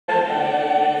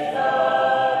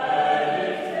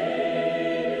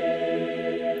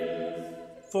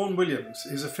Vaughan Williams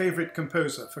is a favourite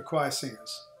composer for choir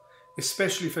singers,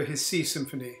 especially for his C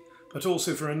Symphony, but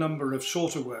also for a number of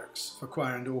shorter works for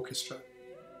choir and orchestra.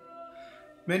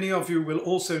 Many of you will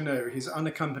also know his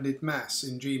unaccompanied Mass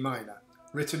in G minor,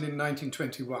 written in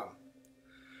 1921,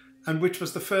 and which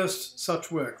was the first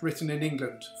such work written in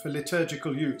England for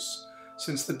liturgical use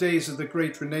since the days of the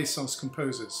great Renaissance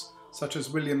composers such as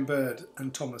William Byrd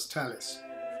and Thomas Tallis.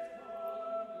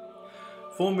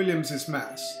 Vaughan Williams'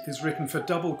 Mass is written for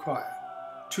double choir,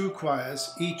 2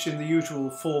 choirs, each in the usual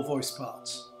 4 voice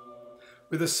parts,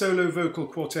 with a solo vocal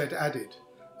quartet added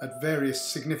at various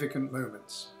significant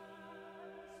moments.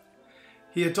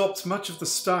 He adopts much of the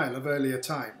style of earlier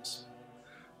times,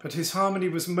 but his harmony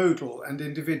was modal and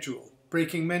individual,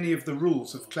 breaking many of the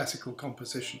rules of classical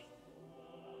composition.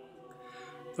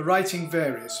 The writing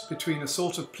varies between a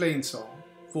sort of plain song,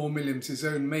 Vaughan Williams'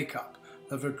 own make-up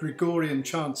of a Gregorian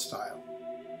chant style,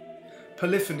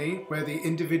 polyphony, where the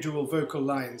individual vocal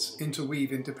lines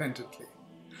interweave independently,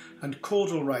 and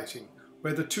chordal writing,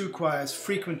 where the 2 choirs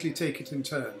frequently take it in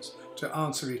turns to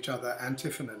answer each other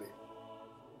antiphonally.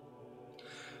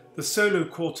 The solo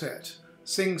quartet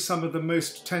sings some of the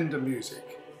most tender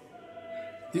music.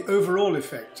 The overall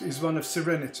effect is one of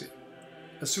serenity,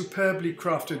 a superbly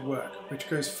crafted work which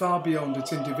goes far beyond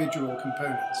its individual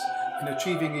components in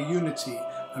achieving a unity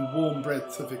and warm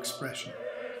breadth of expression.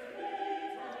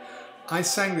 I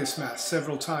sang this Mass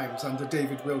several times under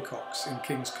David Wilcox in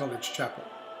King's College Chapel.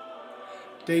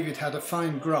 David had a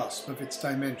fine grasp of its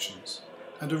dimensions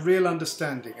and a real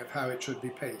understanding of how it should be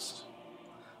paced,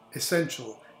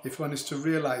 essential if one is to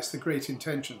realise the great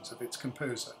intentions of its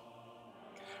composer.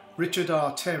 Richard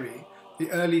R. Terry,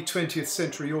 the early 20th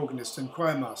century organist and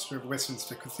choirmaster of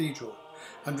Westminster Cathedral,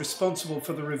 and responsible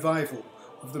for the revival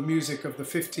of the music of the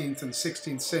 15th and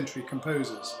 16th century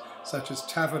composers such as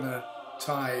Taverner,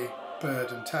 Tye,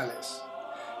 Byrd and Tallis,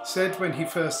 said when he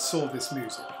first saw this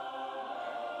music,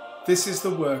 "This is the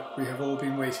work we have all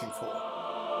been waiting for."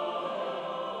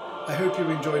 I hope you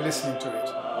enjoy listening to it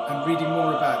and reading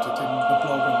more about it in the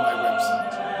blog on my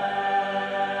website.